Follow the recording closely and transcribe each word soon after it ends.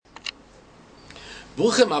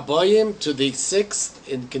Bruchim Abayim to the sixth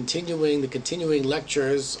in the continuing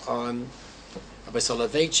lectures on Rabbi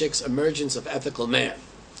Soloveitchik's Emergence of Ethical Man.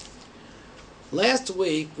 Last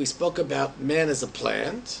week we spoke about man as a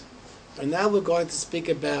plant, and now we're going to speak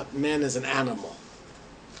about man as an animal.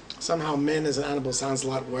 Somehow man as an animal sounds a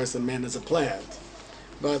lot worse than man as a plant.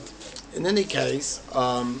 But in any case,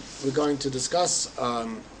 we're going to discuss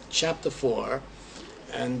chapter 4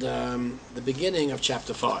 and the beginning of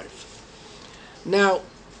chapter 5. Now,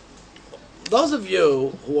 those of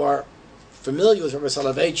you who are familiar with Rabbi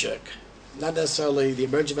Soloveitchik, not necessarily the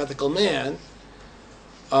Emergence of Ethical Man,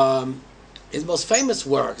 his most famous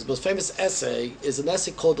work, his most famous essay, is an essay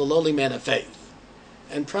called The Lowly Man of Faith.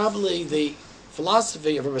 And probably the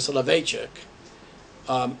philosophy of Rabbi Soloveitchik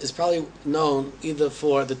is probably known either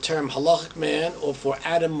for the term halachic man or for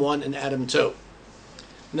Adam 1 and Adam 2.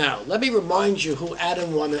 Now, let me remind you who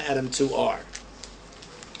Adam 1 and Adam 2 are.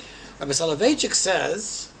 Rabbi Soloveitchik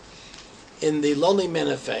says in The Lonely Man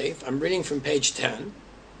of Faith, I'm reading from page 10,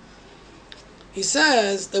 he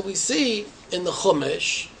says that we see in the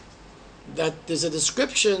Chumash that there's a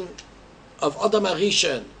description of Adam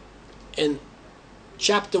HaRishon in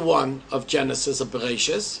chapter 1 of Genesis, of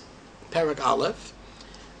Bereshis, Perek Aleph,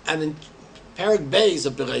 and in Perek Beis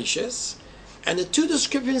of Bereshis, and the two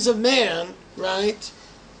descriptions of man, right,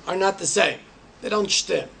 are not the same. They don't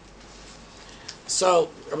shtim. So,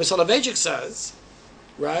 Rabbi Soloveitchik says,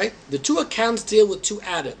 right, the two accounts deal with two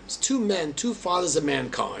Adams, two men, two fathers of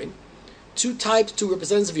mankind, two types, two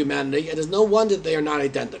representatives of humanity, and it's no wonder they are not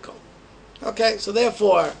identical. Okay, so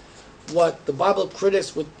therefore, what the Bible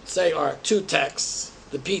critics would say are two texts,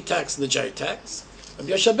 the P text and the J text.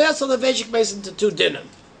 Rabbi Yoshe Soloveitchik makes it into two dinim.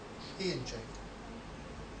 E and J.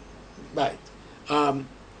 Right. I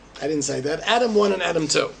didn't say that. Adam 1 and Adam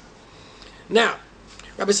 2. Now,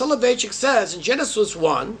 Rabbi Soloveitchik says in Genesis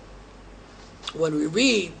 1, when we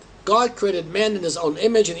read, God created man in his own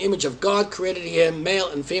image, in the image of God created he him, male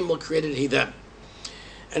and female created he them.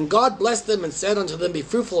 And God blessed them and said unto them, be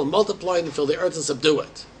fruitful and multiply and fill the earth and subdue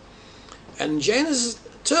it. And in Genesis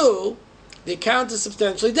 2, the account is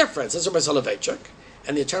substantially different, says Rabbi Soloveitchik.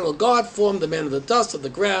 And the eternal God formed the man of the dust of the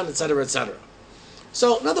ground, etc., etc.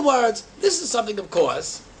 So, in other words, this is something, of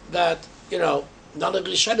course, that, not a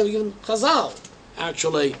Rishonim, even Chazal,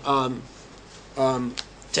 actually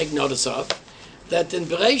take notice of, that in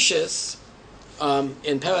Bereshis,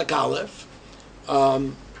 in Perek Aleph,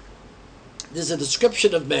 there's a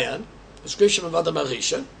description of man, a description of Adam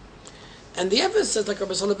HaRishon, and the emphasis, like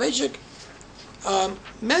Rabbi Soloveitchik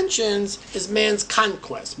mentions, is man's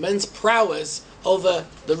conquest, man's prowess over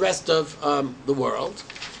the rest of the world.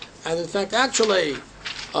 And in fact, actually,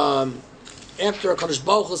 after HaKadosh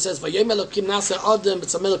Baruch Hu says, Vayom Elokim Nasa Adam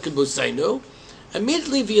B'tzameh Kibuseinu,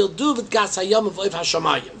 immediately v'yildu v'tgas hayom v'oiv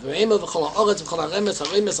hashamayim v'eimo v'chol ha'oretz v'chol ha'remes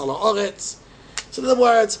ha'remes al ha'oretz. So in other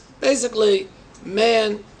words, basically,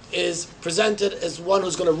 man is presented as one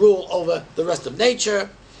who's going to rule over the rest of nature,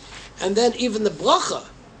 and then even the bracha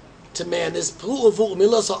to man is pru uvu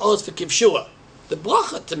umilos ha'oretz v'kivshua. The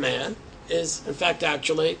bracha to man is, in fact,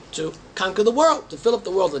 actually to conquer the world, to fill up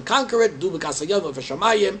the world and conquer it, do v'gas hayom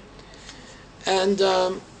v'shamayim. And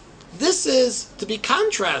this is to be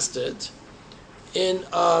contrasted in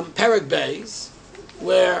Perek Beis,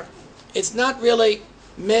 where it's not really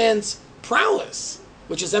man's prowess,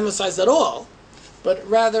 which is emphasized at all, but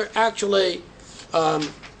rather actually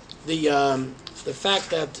the fact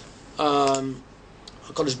that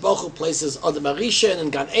HaKadosh Baruch Hu places Adam HaRishon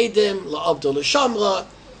and Gan Eden, La'avdo L'Shamra,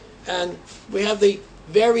 and we have the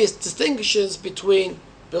various distinctions between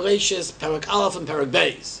Bereshis, Perek Aleph, and Perek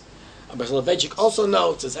Beis. Rabbi Soloveitchik also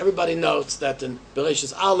notes, as everybody notes, that in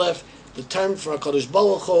Bereshis Aleph, the term for HaKadosh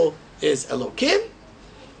Baruch Hu is Elokim,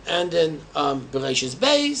 and in Bereshis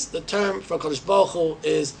Beis, the term for HaKadosh Baruch Hu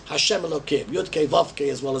is Hashem Elokim, Yud Kei Vav Kei,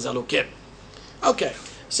 as well as Elokim. Okay,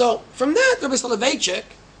 so from that, Rabbi Soloveitchik,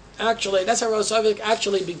 actually, that's how Rabbi Soloveitchik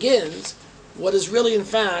actually begins what is really, in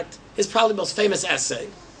fact, his probably most famous essay,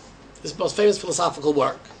 his most famous philosophical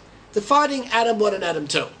work, defining Adam 1 and Adam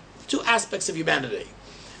 2, two aspects of humanity.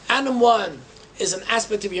 Adam 1 is an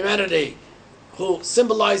aspect of humanity who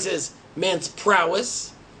symbolizes man's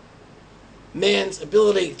prowess, man's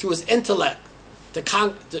ability through his intellect to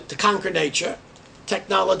conquer nature,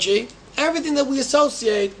 technology, everything that we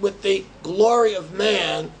associate with the glory of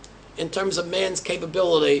man in terms of man's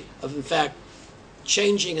capability of, in fact,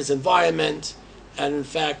 changing his environment and, in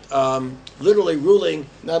fact, literally ruling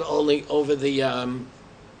not only over the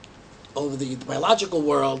biological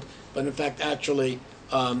world, but, in fact, actually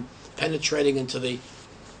penetrating into the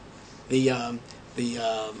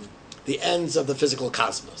ends of the physical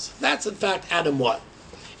cosmos. That's in fact Adam 1.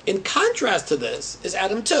 In contrast to this is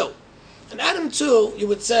Adam 2. And Adam 2, you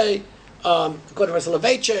would say, according to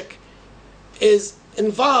Soloveitchik, is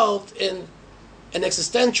involved in an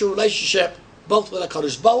existential relationship both with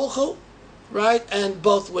HaKadosh Baruch Hu, right, and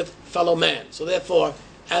both with fellow man. So therefore,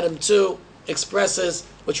 Adam 2 expresses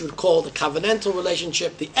what you would call the covenantal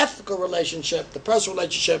relationship, the ethical relationship, the personal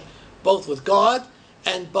relationship, both with God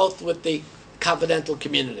and both with the covenantal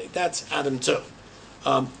community. That's Adam 2.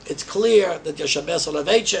 It's clear that Yoshabeh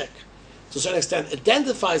Soloveitchik, to a certain extent,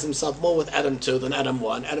 identifies himself more with Adam 2 than Adam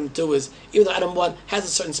 1. Adam 2 is, even though Adam 1 has a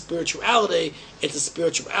certain spirituality, it's a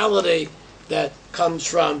spirituality that comes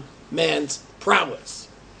from man's prowess.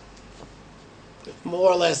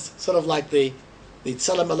 More or less, sort of like the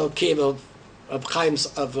Tzelem Elokim of Chaim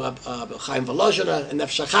Volozhiner and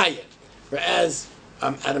Nefesh HaChaim. Whereas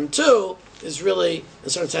Adam 2 is really, in a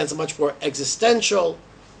certain sense, a much more existential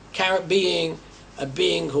being, a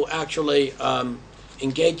being who actually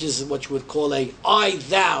engages in what you would call a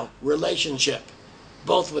I-thou relationship,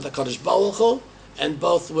 both with the HaKadosh Baruch Hu and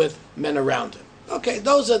both with men around him. Okay,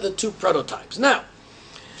 those are the two prototypes. Now,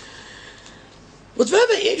 what's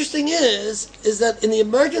very interesting is that in the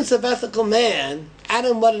emergence of ethical man,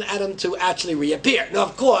 Adam 1 and Adam 2 actually reappear. Now,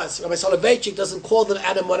 of course, Rabbi Soloveitchik doesn't call them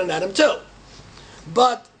Adam 1 and Adam 2.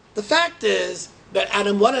 But the fact is that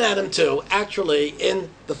Adam 1 and Adam 2 actually, in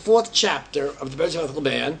the 4th chapter of the emergence of ethical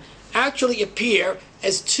man, actually appear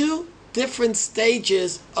as two different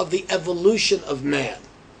stages of the evolution of man.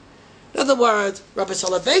 In other words, Rabbi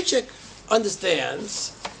Soloveitchik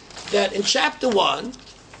understands that in chapter 1,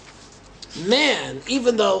 man,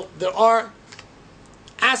 even though there are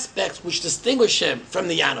aspects which distinguish him from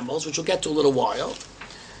the animals, which we'll get to in a little while,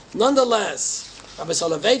 nonetheless, Rabbi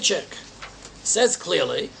Soloveitchik says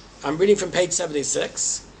clearly, I'm reading from page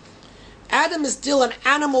 76, Adam is still an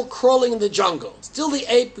animal crawling in the jungle, still the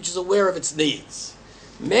ape which is aware of its needs.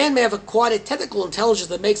 Man may have acquired a technical intelligence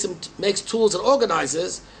that makes tools and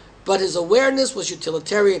organizes, but his awareness was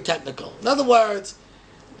utilitarian technical. In other words,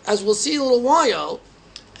 as we'll see in a little while,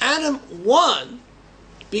 Adam 1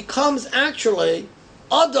 becomes actually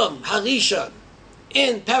Adam Harishon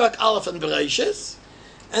in Perek Aleph and Bereshis,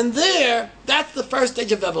 and there, that's the first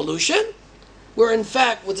stage of evolution, where in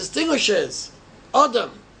fact what distinguishes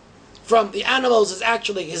Adam from the animals is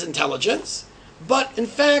actually his intelligence, but in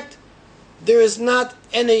fact there is not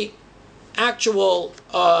any actual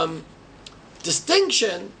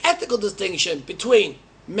distinction, ethical distinction between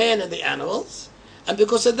man and the animals, and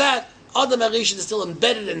because of that, Adam Harishon is still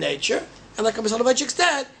embedded in nature, and like Rabbi Soloveitchik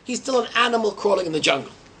said, he's still an animal crawling in the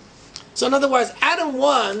jungle. So in other words, Adam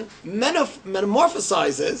 1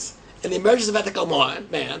 metamorphosizes in the emergence of ethical man.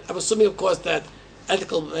 I'm assuming, of course, that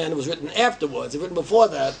ethical man was written afterwards. If written before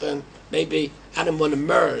that, then maybe Adam 1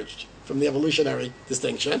 emerged from the evolutionary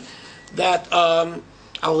distinction. That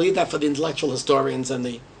I'll leave that for the intellectual historians and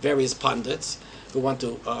the various pundits who want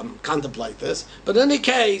to contemplate this. But in any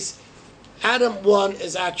case, Adam 1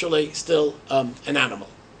 is actually still an animal,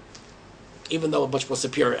 even though a much more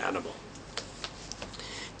superior animal.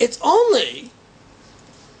 It's only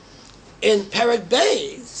in Perek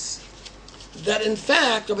Beis that, in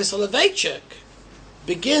fact, Rabbi Soloveitchik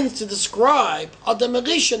begins to describe Adam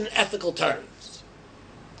Harishon in ethical terms.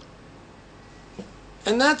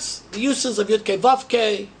 And that's the uses of Yud Kei Vav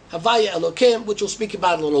Kei, Havaya Elokim, which we'll speak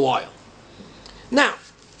about in a little while. Now,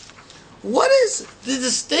 what is the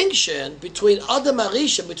distinction between Adam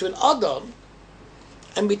Harishon, between Adam,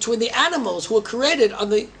 and between the animals who were created on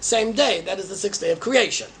the same day, that is the 6th day of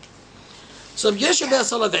creation? So Yoshabeh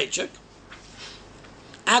Soloveitchik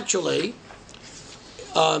actually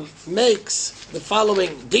makes the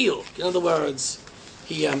following deal. In other words,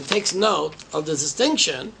 he takes note of the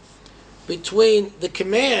distinction between the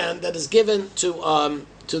command that is given to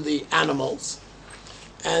the animals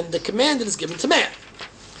and the command that is given to man.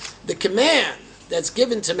 The command that's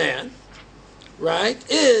given to man, right,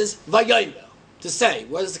 is Vayomer, to say,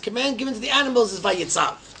 whereas the command given to the animals is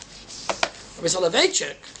Vayitzav. Rabbi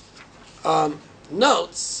Soloveitchik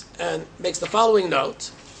notes and makes the following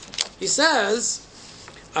note. He says,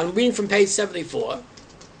 I'm reading from page 74,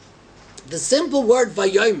 the simple word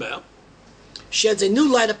Vayomer sheds a new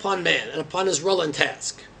light upon man and upon his role and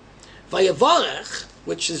task. Vayavarech,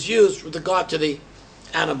 which is used with regard to the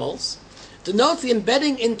animals, denotes the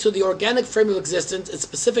embedding into the organic frame of existence its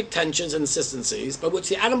specific tensions and insistencies by which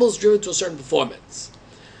the animal is driven to a certain performance.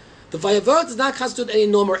 The Vayavarech does not constitute any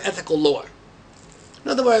norm or ethical law. In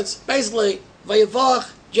other words, basically, Vayavarech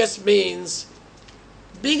just means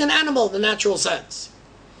being an animal in the natural sense.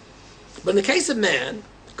 But in the case of man,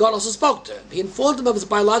 God also spoke to him. He informed him of his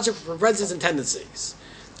biological preferences and tendencies.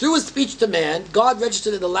 Through his speech to man, God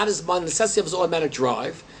registered in the latter's mind the necessity of his automatic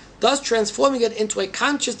drive, thus transforming it into a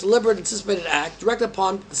conscious, deliberate, anticipated act directed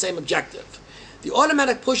upon the same objective. The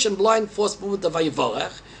automatic push and blind force movement of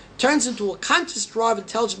Vayivorech turns into a conscious, drive,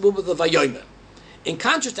 intelligent movement of Vayomer. In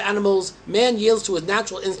contrast to animals, man yields to his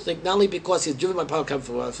natural instinct not only because he is driven by power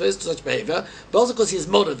to such behavior, but also because he is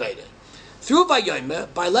motivated. Through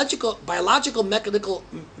Vayomer, biological,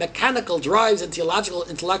 mechanical drives and theological,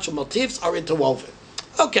 intellectual motifs are interwoven.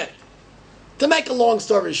 Okay, to make a long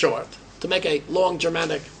story short, to make a long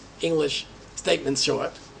Germanic English statement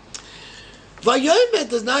short, Vayomer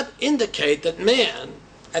does not indicate that man,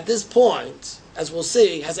 at this point, as we'll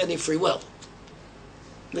see, has any free will.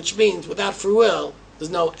 Which means without free will, there's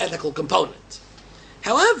no ethical component.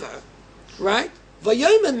 However, right,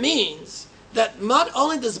 Vayomer means that not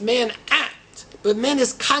only does man act, but man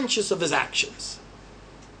is conscious of his actions.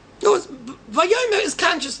 In other words, Vayomer is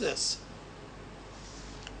consciousness.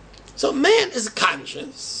 So man is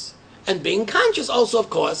conscious, and being conscious also, of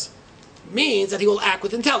course, means that he will act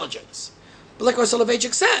with intelligence. But like our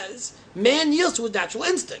Soloveitchik says, man yields to his natural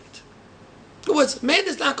instinct. In other words, man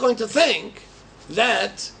is not going to think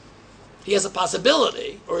that he has a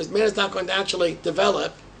possibility, or man is not going to actually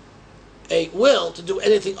develop a will to do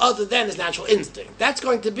anything other than his natural instinct. That's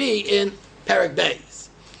going to be in Perek Beis.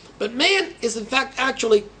 But man is in fact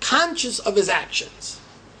actually conscious of his actions.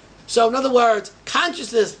 So in other words,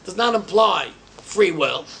 consciousness does not imply free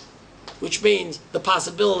will, which means the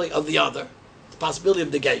possibility of the other, the possibility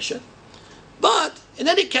of negation. But in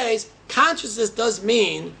any case, consciousness does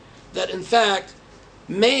mean that in fact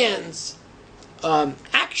man's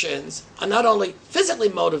actions are not only physically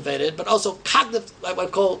motivated, but also cognitive,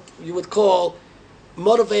 you would call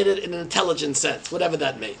motivated in an intelligent sense, whatever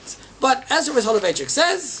that means. But as the Soloveitchik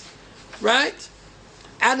says, right,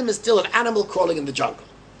 Adam is still an animal crawling in the jungle.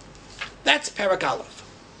 That's Perek Aleph.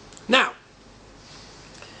 Now,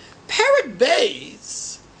 Perek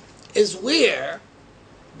Beis is where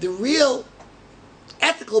the real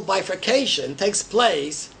ethical bifurcation takes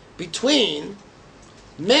place between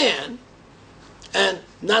man and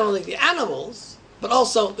not only the animals, but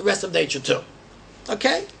also the rest of nature too.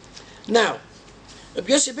 Okay? Now,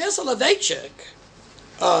 Yossi Ber Soloveitchik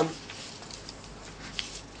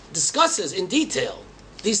discusses in detail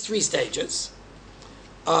these three stages.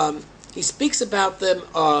 He speaks about them.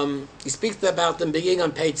 Beginning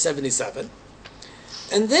on page 77,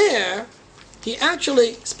 and there he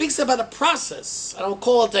actually speaks about a process. I don't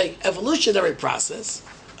call it an evolutionary process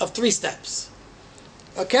of 3 steps.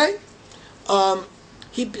 Okay.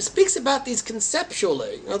 He speaks about these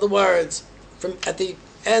conceptually. In other words, from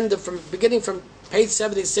beginning from page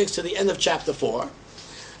 76 to the end of chapter 4.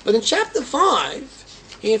 But in chapter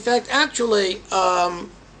 5, he in fact actually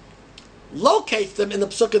locates them in the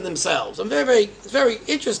psukim themselves. And it's very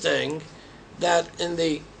interesting that in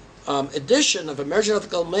the edition of Emergent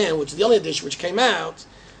Ethical Man, which is the only edition which came out,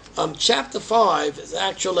 chapter 5 is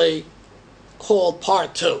actually called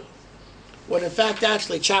part 2. When in fact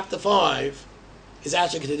actually chapter 5 is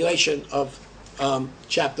actually a continuation of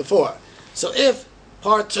chapter 4. So if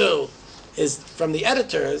part 2 is from the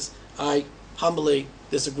editors, I humbly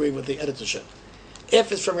disagree with the editorship.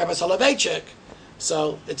 If it's from Rabbi Soloveitchik,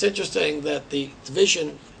 so it's interesting that the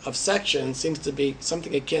division of sections seems to be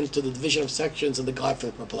something akin to the division of sections in the Guide for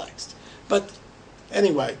the Perplexed. But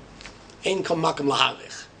anyway, ein kol makom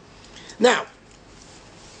lahalich. Now,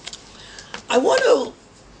 I want to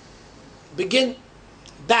begin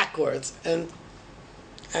backwards and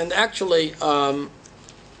actually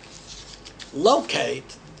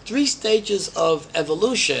locate 3 stages of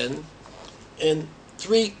evolution in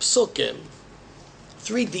 3 psukim,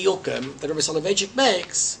 3 diukim that Rabbi Soloveitchik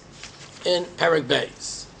makes in Perek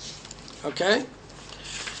Beis. Okay?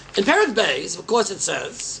 In Perek Beis, of course it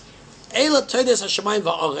says, Eila toides hashamayim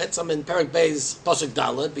va'aretz, I'm in Perek Beis, Pasuk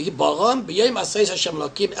Daled, v'hi baram, b'yom aseis Hashem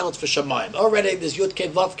Elokim, eretz v'shamayim. Already there's Yud Kei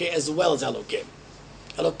Vav Kei as well as Elokim.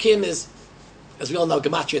 Elokim is, as we all know,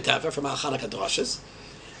 Gematria Tever from our Chanukah Drashas.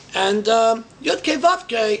 And Yud Kei Vav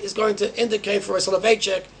Kei is going to indicate for a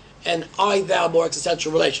Soloveitchik an I-thou more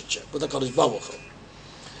existential relationship with the Kodesh Baruch Hu.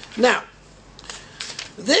 Now,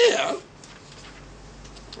 there,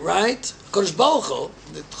 right, Kodesh Baruch Hu,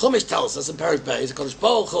 the Chumash tells us in Perek Beis, Kodesh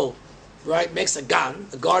Baruch Hu, right, makes a garden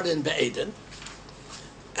in Be'eden,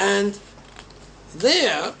 and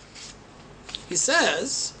there, he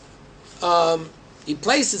says, he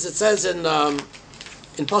places, it says in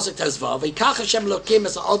Pasuk Tezvav, V'yikach Hashem Elokim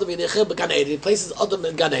es ha'adam v'yinechir b'Gan Eden, he places Adam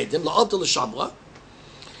in Gan Eden, la'adam l'shamra,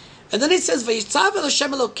 and then he says, V'yitzav el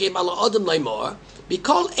Hashem Elokim al ha'adam leimor,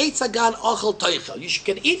 B'kol eitz hagan ochel toichel, you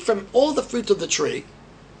can eat from all the fruit of the tree,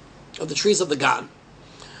 of the trees of the Gan,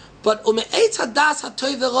 But you can't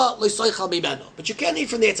eat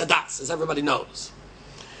from the Eitz Hadas, as everybody knows.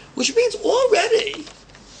 Which means already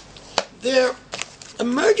there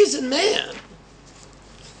emerges in man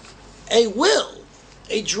a will,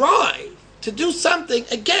 a drive to do something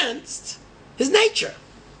against his nature.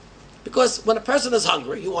 Because when a person is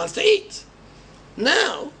hungry, he wants to eat.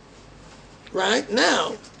 Now,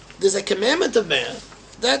 there's a commandment of man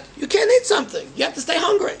that you can't eat something. You have to stay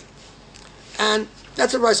hungry. And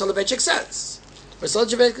that's what Rosh Soloveitchik says. Rosh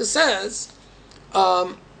Soloveitchik says,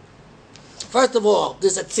 first of all,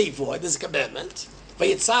 there's a tzivoy, there's a commandment.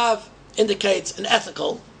 Vayitzav indicates an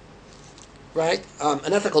ethical, an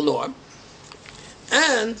ethical norm.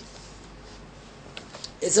 And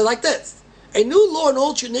it's like this. A new law in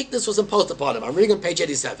all its uniqueness was imposed upon him. I'm reading on page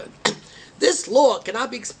 87. This law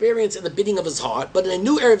cannot be experienced in the beating of his heart, but in a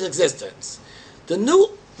new area of existence. The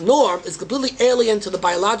new norm is completely alien to the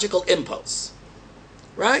biological impulse.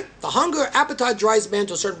 Right? The hunger, appetite drives man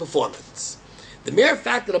to a certain performance. The mere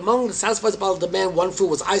fact that among the satisfied by the demand one food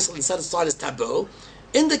was isolated and set aside as taboo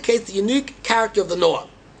indicates the unique character of the norm.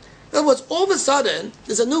 In other words, all of a sudden,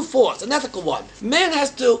 there's a new force, an ethical one. Man has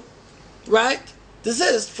to,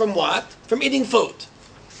 desist from what? From eating food.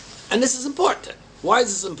 And this is important. Why is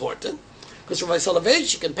this important? Because Rabbi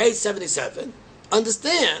Soloveitchik in page 77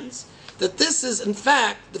 understands that this is, in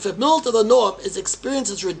fact, the fulfillment of the norm is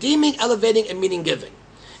experienced as redeeming, elevating, and meaning-giving.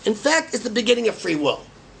 In fact, it's the beginning of free will.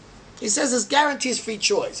 He says this guarantees free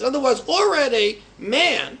choice. In other words, already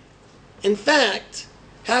man, in fact,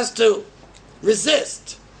 has to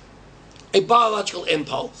resist a biological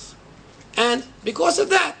impulse. And because of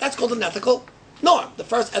that, that's called an ethical norm, the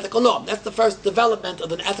first ethical norm. That's the first development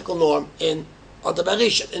of an ethical norm in Adam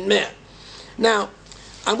HaRishon, in man. Now,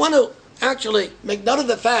 I want to actually make note of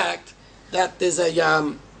the fact that there's a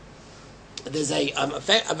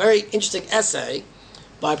very interesting essay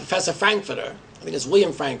by Professor Frankfurter. I think it's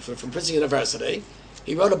William Frankfurter from Princeton University.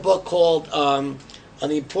 He wrote a book called On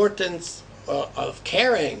the Importance of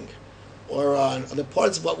Caring, or on the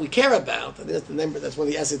importance of what we care about. I think that's the name. That's one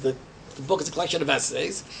of the essays. The book is a collection of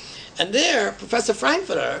essays, and there Professor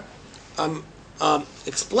Frankfurter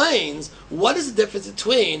explains what is the difference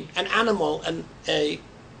between an animal and a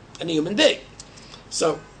human being.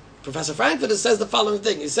 So Professor Frankfurter says the following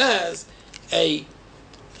thing. He says a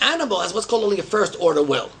animal has what's called only a first order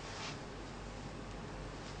will,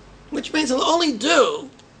 which means he'll only do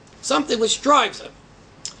something which drives him.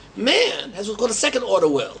 Man has what's called a second order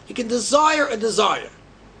will. He can desire a desire,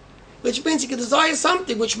 which means he can desire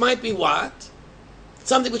something which might be what?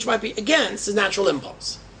 Something which might be against his natural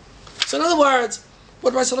impulse. So in other words,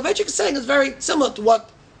 what Rabbi Soloveitchik is saying is very similar to what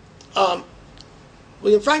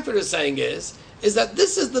William Frankfurter is saying is that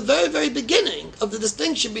this is the very, very beginning of the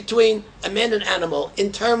distinction between a man and animal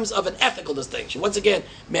in terms of an ethical distinction. Once again,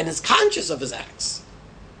 man is conscious of his acts.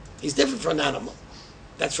 He's different from an animal.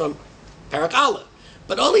 That's from Parak Aleph.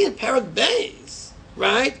 But only in Parak Beis,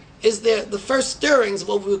 is there the first stirrings of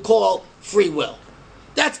what we would call free will.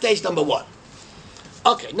 That's stage number one.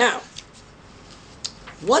 Okay, now,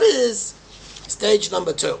 what is stage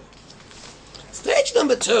number two? Stage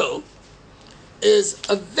number two is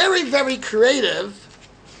a very, very creative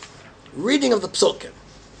reading of the Psukim.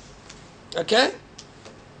 Okay?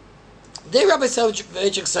 There Rabbi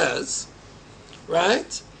Soloveitchik says,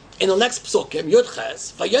 in the next Psukim, Yud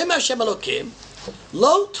Ches, Vayomer Hashem Elokim,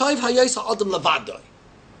 Lo Tov Hayos Ha'adam Levadoi.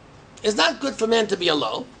 It's not good for man to be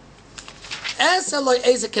alone. Es Eloi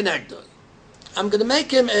Eze Kenegdoi. I'm going to make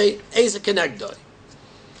him a Eze Kenegdoi.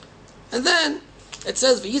 And then it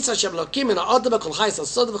says, V'yitz Hashem Elokim in Ha'adam Kol Chayis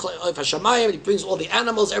HaSodom V'chol Oif HaShamayim, and he brings all the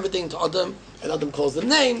animals, everything to Adam, and Adam calls them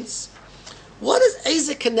names. What does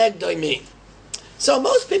Eze Kenegdoi mean? So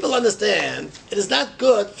most people understand it is not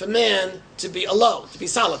good for man to be alone, to be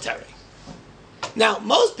solitary. Now,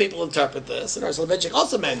 most people interpret this, and Soloveitchik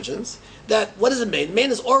also mentions, that what does it mean?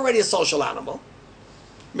 Man is already a social animal.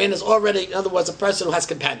 Man is already, in other words, a person who has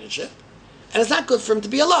companionship. And it's not good for him to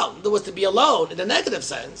be alone. In other words, to be alone, in a negative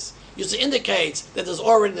sense, usually indicates that there's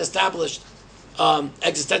already an established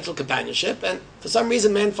existential companionship, and for some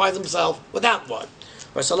reason man finds himself without one.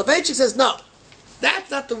 Where Soloveitchik says, no,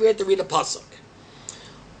 that's not the way to read a pasuk.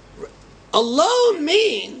 Alone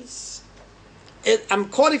means, I'm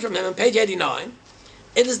quoting from him on page 89,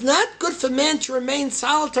 it is not good for man to remain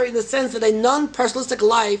solitary in the sense that a non-personalistic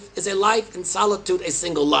life is a life in solitude, a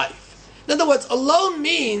single life. In other words, alone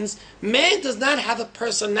means man does not have a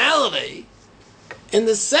personality in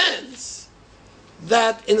the sense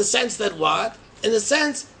that what? In the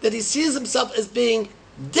sense that he sees himself as being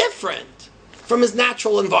different from his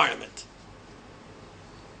natural environment.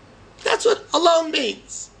 That's what alone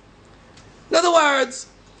means. In other words,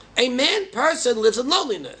 A man person lives in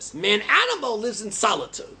loneliness. Man animal lives in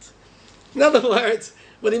solitude. In other words,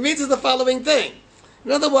 what he means is the following thing.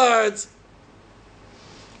 In other words,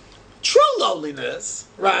 true loneliness,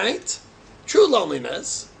 right? True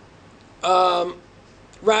loneliness,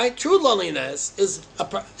 right? True loneliness is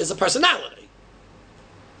a personality.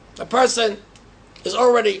 A person is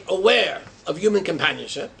already aware of human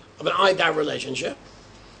companionship, of an I-thou relationship.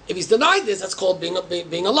 If he's denied this, that's called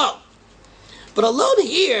being alone. But alone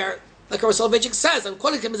here, like Rabbi Soloveitchik says, I'm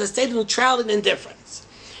quoting him as a state of neutrality and indifference.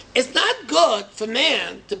 It's not good for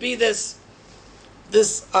man to be this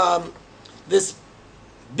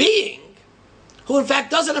being who in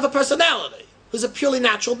fact doesn't have a personality, who's a purely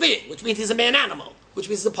natural being, which means he's a man animal, which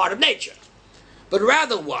means he's a part of nature. But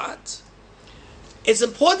rather what? It's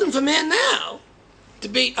important for man now to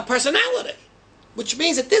be a personality, which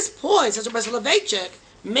means at this point, says Rabbi Soloveitchik,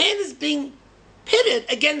 man is being pitted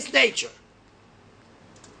against nature.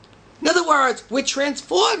 In other words, we're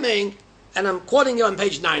transforming, and I'm quoting you on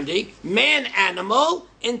page 90, man-animal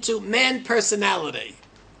into man-personality.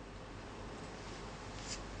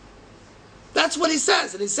 That's what he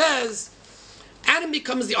says. And he says, Adam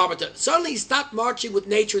becomes the arbiter. Suddenly he stopped marching with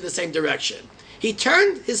nature in the same direction. He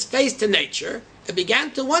turned his face to nature and began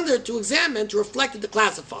to wonder, to examine, to reflect, and to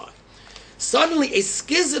classify. Suddenly a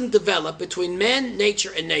schism developed between man,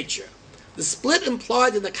 nature, and nature. The split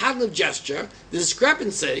implied in the cognitive gesture, the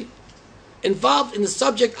discrepancy involved in the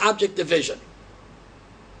subject-object division.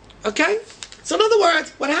 Okay? So in other words,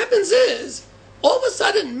 what happens is, all of a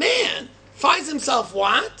sudden man finds himself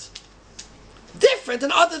what? Different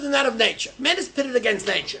and other than that of nature. Man is pitted against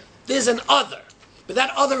nature. There's an other. But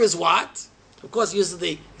that other is what? Of course, he uses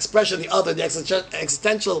the expression the other, the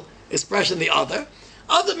existential expression the other.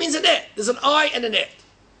 Other means an it. There's an I and an it.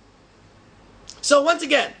 So once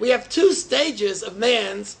again, we have two stages of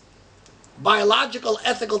man's biological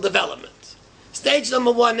ethical development. Stage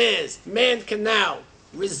number one is man can now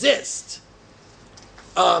resist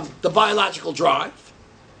the biological drive.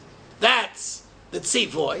 That's the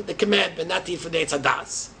tzivoy, the commandment not to eat from the Eitz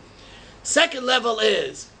Hadas. Second level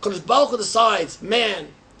is Kodesh Baruch Hu decides man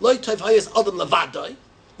lo tov hayis adam levadoi,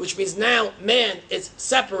 which means now man is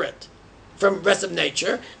separate from the rest of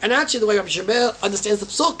nature. And actually, the way Rabbi Shmuel understands the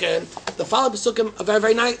psukim, the following psukim are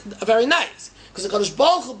very nice, because the Kodesh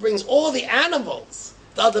Baruch Hu brings all the animals,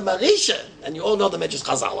 the other Marishan, and you all know the Medrash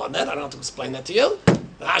Chazal on that. I don't have to explain that to you.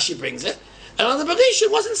 Rashi brings it, and other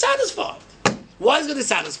Marishan wasn't satisfied. Why is he going to be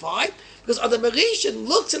satisfied? Because other Marishan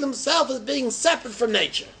looks at himself as being separate from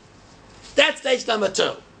nature. That's stage number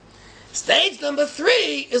two. Stage number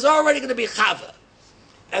three is already going to be Chava.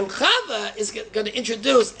 And Chava is going to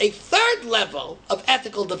introduce a third level of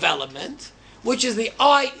ethical development, which is the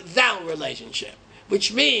I-thou relationship.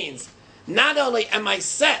 Which means, not only am I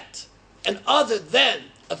set and other than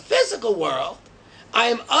a physical world, I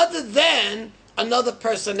am other than another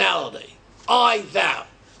personality. I-thou.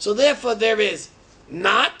 So therefore there is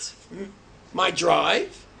not my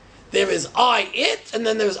drive, there is I-it, and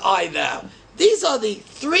then there's I-thou. These are the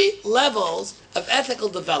three levels of ethical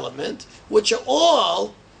development, which are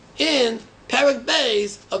all in Perek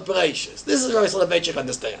Beis of Bereishis. This is what Rabbi Soloveitchik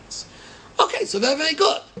understands. Okay, so very, very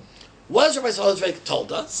good. What has Rabbi Soloveitchik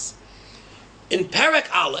told us? In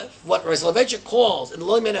Perek Aleph, what Rabbi Soloveitchik calls in the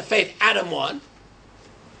Lowly Man of Faith, Adam 1,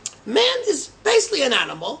 man is basically an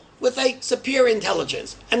animal with a superior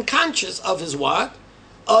intelligence and conscious of his what?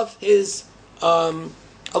 Of his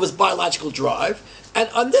biological drive. And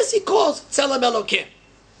on this he calls Tzelem Elokim.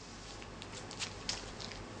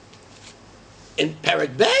 In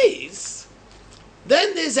Perek Beis,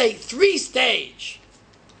 then there's a three-stage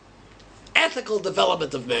ethical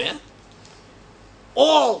development of man,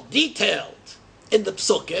 all detailed in the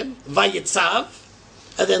Psukim, Vayitzav,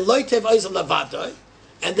 and then Loitev Oizem Lavadoi,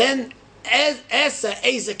 and then Esa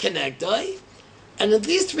Eza Kenegdoi, and in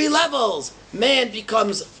these three levels, man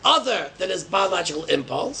becomes other than his biological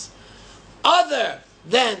impulse, other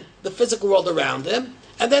than the physical world around him,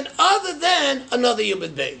 and then other than another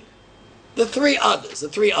human being. The three others, the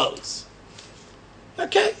three O's.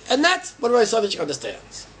 Okay? And that's what Rabbi Soloveitchik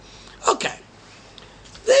understands. Okay.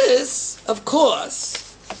 This, of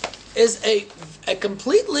course, is a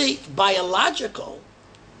completely biological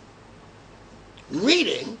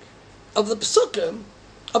reading of the Psukim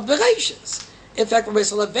of Bereishis. In fact, Rabbi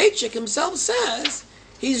Soloveitchik himself says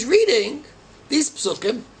he's reading these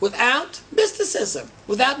Psukim without mysticism,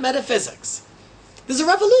 without metaphysics. There's a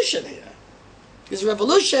revolution here. There's a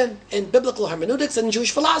revolution in biblical hermeneutics and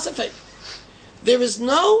Jewish philosophy. There is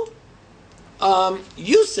no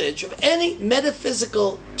usage of any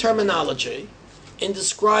metaphysical terminology in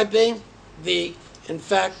describing the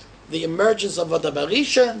the emergence of Adam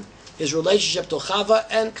Rishon, his relationship to Chava,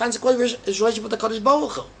 and consequently his relationship with the Kadosh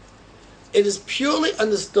Baruch Hu. It is purely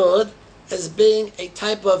understood as being a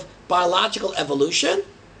type of biological evolution,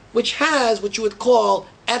 which has what you would call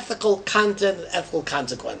ethical content and ethical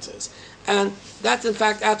consequences. And that's in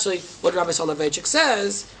fact actually what Rabbi Soloveitchik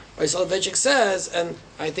says. Rabbi Soloveitchik says, and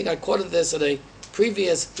I think I quoted this in a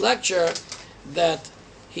previous lecture, that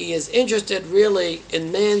he is interested really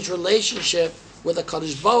in man's relationship with the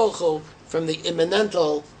Kadosh Baruch Hu from the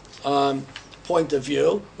immanental point of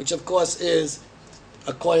view, which of course is,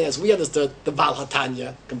 according as we understood, the Baal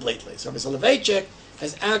HaTanya completely. So Rabbi Soloveitchik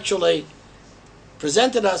has actually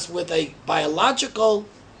presented us with a biological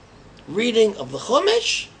reading of the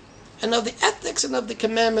Chumash and of the ethics and of the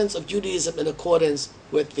commandments of Judaism in accordance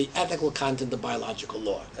with the ethical content of biological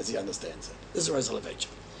law, as he understands it. This is Rabbi Soloveitchik.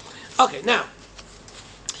 Okay, now,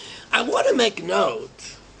 I want to make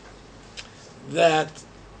note that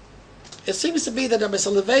it seems to be that Rabbi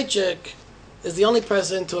Soloveitchik is the only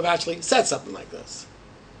person to have actually said something like this.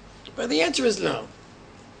 But the answer is no.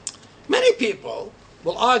 Many people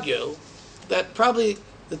will argue that probably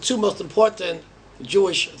the two most important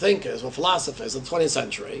Jewish thinkers or philosophers of the 20th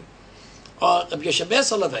century are Rabbi Yoshe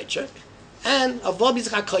Soloveitchik and Avram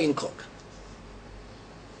Yitzchak Cohen Kook.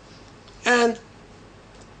 And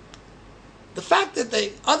the fact that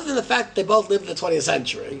other than the fact that they both lived in the 20th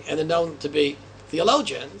century and are known to be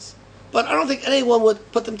theologians, but I don't think anyone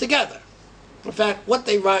would put them together. In fact, what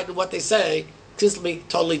they write and what they say seems to be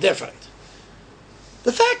totally different.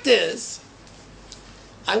 The fact is,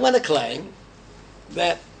 I want to claim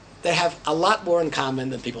that they have a lot more in common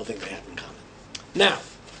than people think they have in common. Now,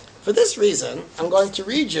 for this reason, I'm going to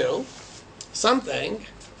read you something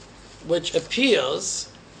which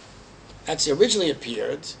appears, actually originally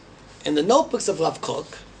appeared, in the notebooks of Rav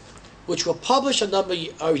Kook, which were published a number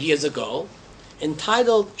of years ago,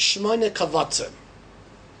 entitled Shmoine Kavotzim.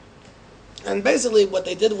 And basically what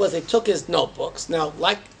they did was they took his notebooks. Now,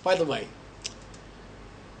 by the way,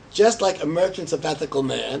 just like Emergence of Ethical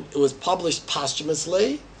Man, it was published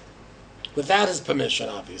posthumously, without his permission,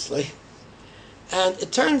 obviously. And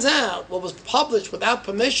it turns out what was published without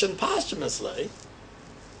permission posthumously,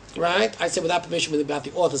 right? I say without permission, without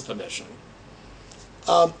the author's permission.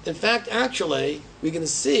 In fact, actually, we're going to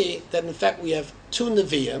see that in fact we have two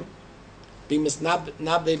Nevi'im being misnabe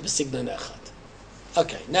b'signon echad.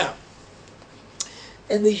 Okay, now,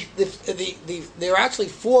 and there are actually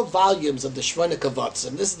 4 volumes of the Shmoine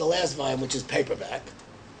Kavotzim. This is the last volume, which is paperback.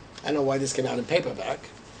 I don't know why this came out in paperback,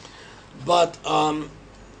 but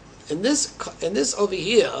in this over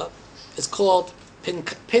here, it's called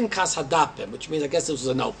Pinkas Hadapim, which means I guess this was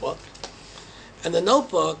a notebook, and the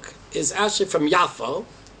notebook is actually from Yafo,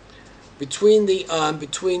 between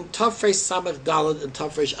Tafresh Samach Dalet and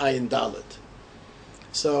Tafresh Ayin Dalet.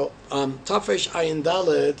 So Tafresh Ayin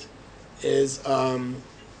Dalet is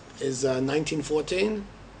 1914.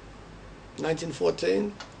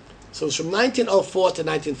 1914. So it's from 1904 to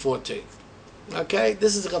 1914. Okay,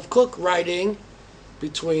 this is Rav Kook writing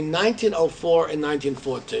between 1904 and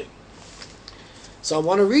 1914. So I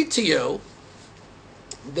want to read to you.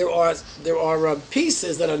 There are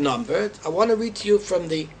pieces that are numbered. I want to read to you from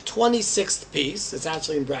the 26th piece. It's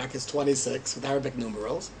actually in brackets 26 with Arabic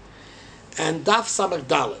numerals, and Daf Samach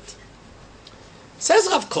Dalet. Says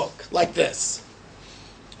Rav Kook like this: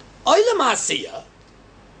 Olam Asiya,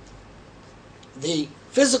 the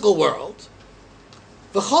physical world,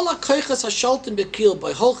 v'chol ha'koiches ha'sholtim b'kil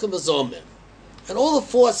by holchim v'zomim, and all the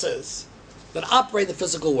forces that operate in the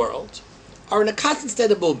physical world are in a constant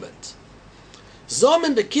state of movement.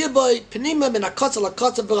 Zomin b'kil by penima min ha'kotza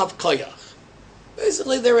l'kotza b'rav koyach.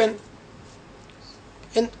 Basically, they're in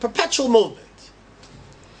perpetual movement.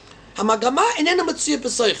 Hamagama inena mitzuyah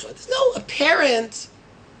b'soicha. There's no apparent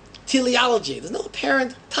teleology. There's no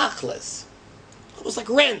apparent tachlis. Almost like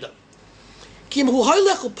random. Kim hu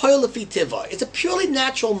hoylech u'poyel lefi tiva. It's a purely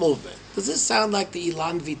natural movement. Does this sound like the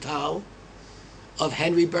Elan Vital of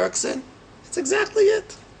Henry Bergson? That's exactly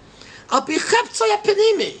it. Al pi cheptzoy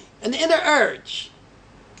ha'penimi. An inner urge.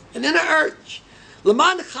 An inner urge.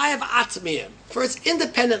 L'man chayav atzmiyim. For its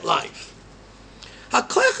independent life.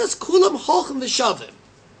 HaKoyachas kulam holchem v'shavim.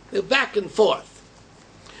 They're back and forth.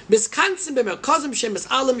 Miskansim b'merkozim shem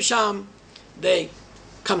mis'alim sham. They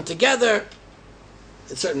come together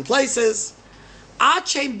in certain places.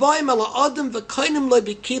 Until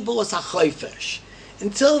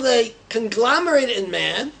they conglomerate in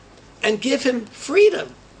man and give him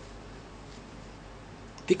freedom.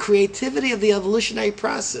 The creativity of the evolutionary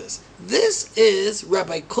process. This is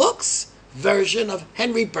Rabbi Kook's version of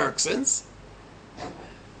Henry Bergson's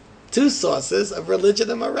 2 sources of religion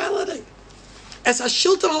and morality. as a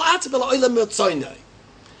shilton al atzib el oilam mitzoynei,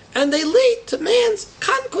 and they lead to man's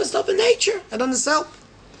conquest of the nature and on the self,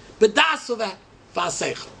 b'dasuva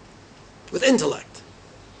v'aseichel, with intellect.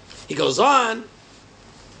 He goes on.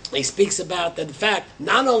 He speaks about that, in fact,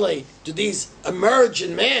 not only do these emerge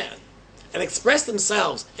in man and express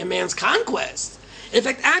themselves in man's conquest, in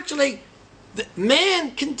fact, actually,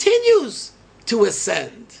 man continues to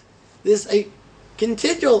ascend. There's a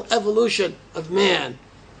continual evolution of man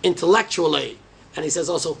intellectually, and he says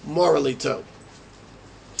also morally too.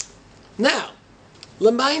 Now,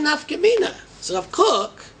 Lemay Nafkamina. So Rav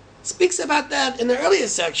Kook speaks about that in the earlier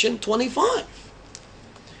section, 25.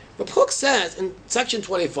 Rav Kook says in section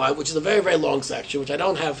 25, which is a very, very long section, which I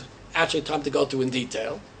don't have actually time to go through in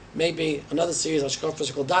detail. Maybe another series on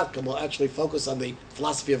shkofphysical.com will actually focus on the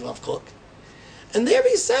philosophy of Rav Kook. And there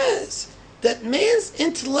he says that man's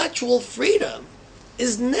intellectual freedom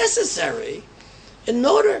is necessary in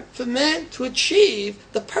order for man to achieve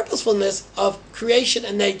the purposefulness of creation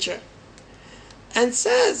and nature. And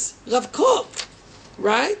says Rav Kook,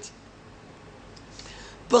 right?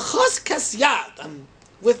 B'chos kasyat,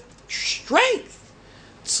 with strength,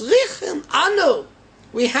 tzrichen anu,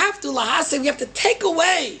 we have to take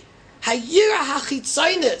away hayira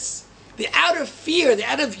hachitzonis, the outer fear, the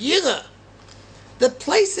outer yira, the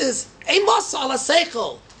places emos ala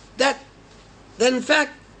seichel, that in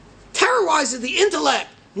fact terrorizes the intellect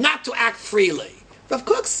not to act freely. Rav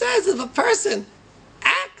Kook says if a person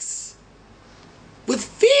acts with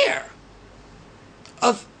fear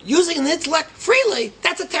of using an intellect freely,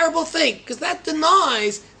 that's a terrible thing, because that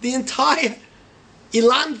denies the entire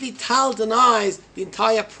Ilan Vital, denies the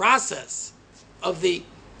entire process of the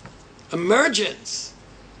emergence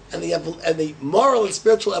and the moral and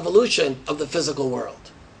spiritual evolution of the physical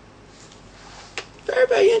world. Very,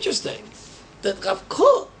 very interesting that Rav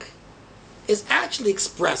Kook is actually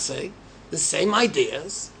expressing the same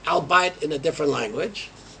ideas, albeit in a different language,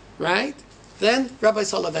 right, than Rabbi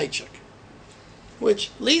Soloveitchik.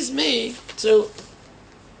 Which leads me to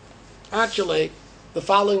actually the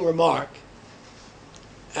following remark.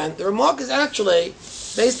 And the remark is actually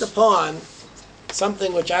based upon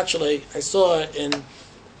something which actually I saw in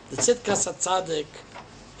the Tzidkas HaTzadik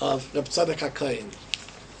of Reb Tzadok HaKohen.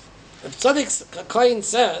 Reb Tzadok HaKohen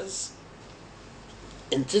says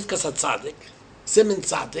in Tzidkas HaTzadik, Siman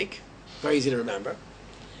Tzadik, very easy to remember,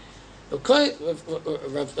 Reb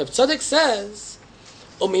Tzadok says,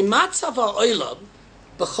 Umimatzav ha'olam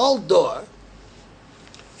b'chol dor,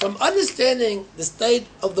 from understanding the state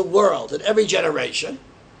of the world in every generation,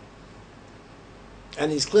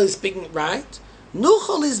 and he's clearly speaking right,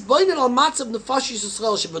 nuchol is boined al matzav nefashis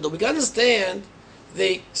Yisrael shebado. We can understand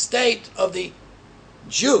the state of the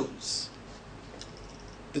Jews,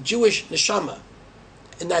 the Jewish neshama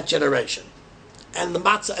in that generation, and the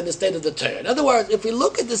matzah and the state of the Torah. In other words, if we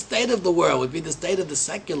look at the state of the world, it would be the state of the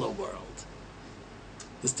secular world,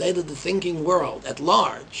 the state of the thinking world at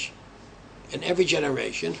large, in every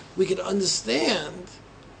generation, we can understand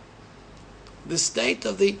the state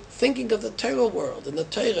of the thinking of the Torah world and the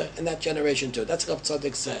Torah in that generation too. That's what Rav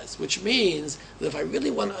Tzadok says, which means that if I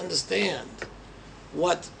really want to understand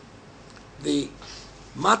what the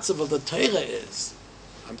matzav of the Torah is,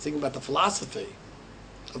 I'm thinking about the philosophy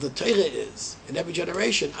of the Torah is, in every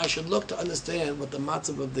generation, I should look to understand what the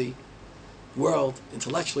matzav of the world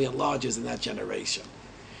intellectually at large is in that generation.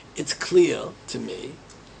 It's clear to me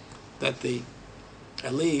that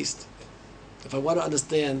at least, if I want to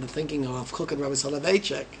understand the thinking of Kook and Rabbi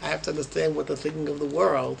Soloveitchik, I have to understand what the thinking of the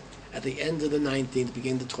world at the end of the 19th,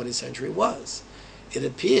 beginning of the 20th century was. It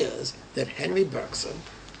appears that Henry Bergson,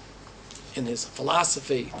 in his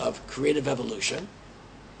philosophy of creative evolution,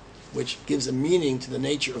 which gives a meaning to the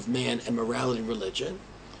nature of man and morality and religion,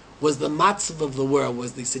 was the matzav of the world,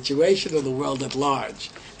 was the situation of the world at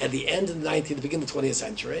large at the end of the 19th, beginning of the 20th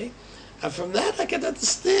century. And from that I can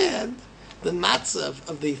understand the matzav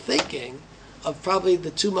of the thinking of probably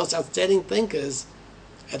the two most outstanding thinkers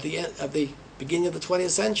at the end of the beginning of the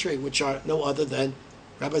 20th century, which are no other than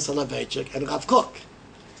Rabbi Soloveitchik and Rav Kook.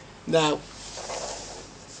 Now,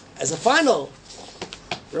 as a final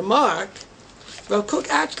remark, Rav Kook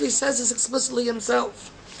actually says this explicitly himself.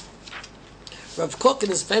 Rav Kook, in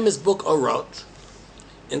his famous book Orot,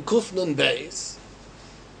 in Kuf Nun Beis,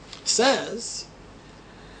 says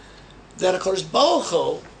that HaKadosh Baruch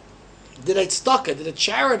Hu did a tzedakah, did a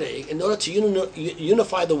charity in order to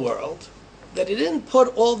unify the world, that he didn't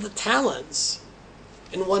put all the talents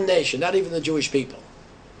in one nation, not even the Jewish people.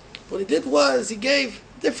 What he did was he gave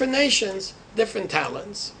different nations different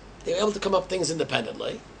talents. They were able to come up with things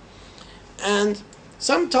independently. And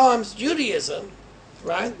sometimes Judaism,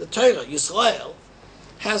 right, the Torah, Yisrael,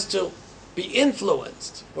 has to be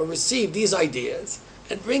influenced or receive these ideas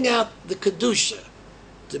and bring out the Kedusha,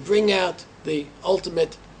 to bring out the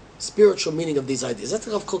ultimate spiritual meaning of these ideas. That's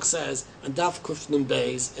what Rav Kook says on Daf Kuf Nun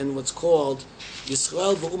Beis in what's called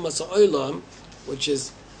Yisrael V'Umas HaOlam, which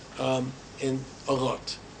is in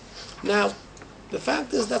Orot. Now, the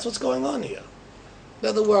fact is that's what's going on here. In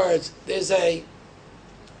other words, there's a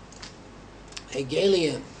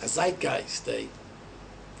Hegelian, a zeitgeist,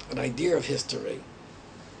 an idea of history,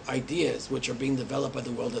 ideas which are being developed by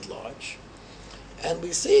the world at large. And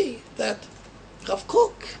we see that Rav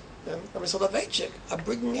Kook and Rabbi Soloveitchik are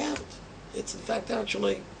bringing out, it's in fact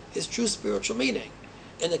actually his true spiritual meaning.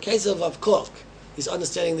 In the case of Rav Kook, he's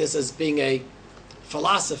understanding this as being a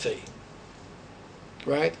philosophy,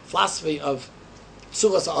 right? Philosophy of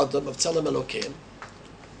Tzuras Adam, of Tzelem Elokim,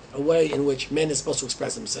 a way in which man is supposed to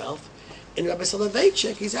express himself. In Rabbi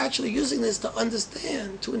Soloveitchik, he's actually using this to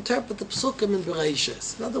understand, to interpret the Psukim in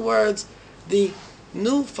Bereshis. In other words, the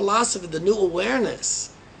new philosophy, the new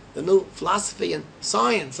awareness, the new philosophy and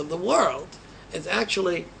science of the world is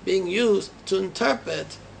actually being used to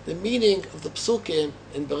interpret the meaning of the Psukim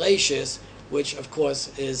in Bereshis, which of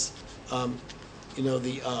course is, the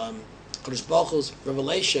Kodesh Baruch Hu's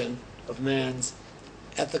revelation of man's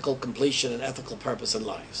ethical completion and ethical purpose in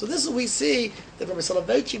life. So this is what we see, that Rabbi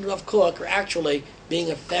Soloveitchik and Rav Kook are actually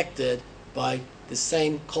being affected by the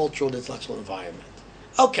same cultural and intellectual environment.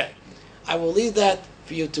 Okay, I will leave that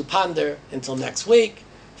for you to ponder until next week.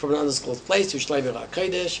 From an undisclosed place to Shleiver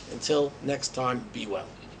HaKodesh. Until next time, be well.